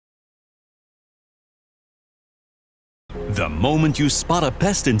The moment you spot a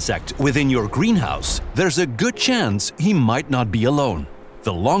pest insect within your greenhouse, there's a good chance he might not be alone.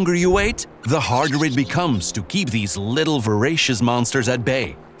 The longer you wait, the harder it becomes to keep these little voracious monsters at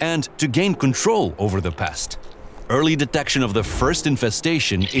bay and to gain control over the pest. Early detection of the first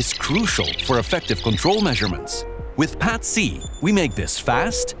infestation is crucial for effective control measurements. With PAT-C, we make this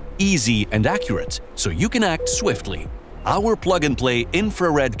fast, easy, and accurate so you can act swiftly. Our plug-and-play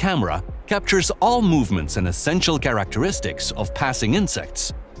infrared camera captures all movements and essential characteristics of passing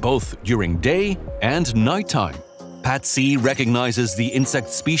insects, both during day and nighttime. PAT-C recognizes the insect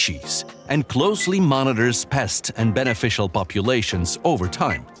species and closely monitors pest and beneficial populations over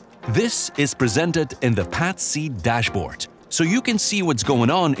time. This is presented in the PAT-C dashboard, so you can see what's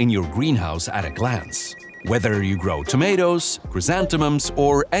going on in your greenhouse at a glance. Whether you grow tomatoes, chrysanthemums,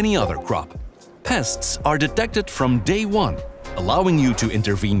 or any other crop, pests are detected from day one, allowing you to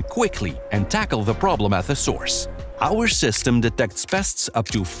intervene quickly and tackle the problem at the source. Our system detects pests up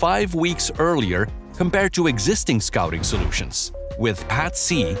to 5 weeks earlier compared to existing scouting solutions. With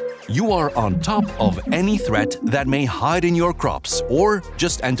PAT-C, you are on top of any threat that may hide in your crops or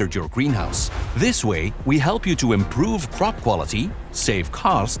just entered your greenhouse. This way, we help you to improve crop quality, save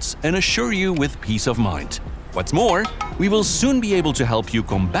costs, and assure you with peace of mind. What's more, we will soon be able to help you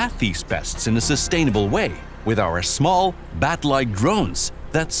combat these pests in a sustainable way with our small, bat-like drones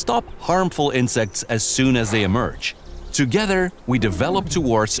that stop harmful insects as soon as they emerge. Together, we develop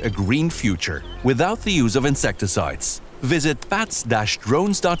towards a green future without the use of insecticides. Visit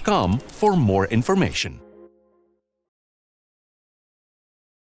pats-drones.com for more information.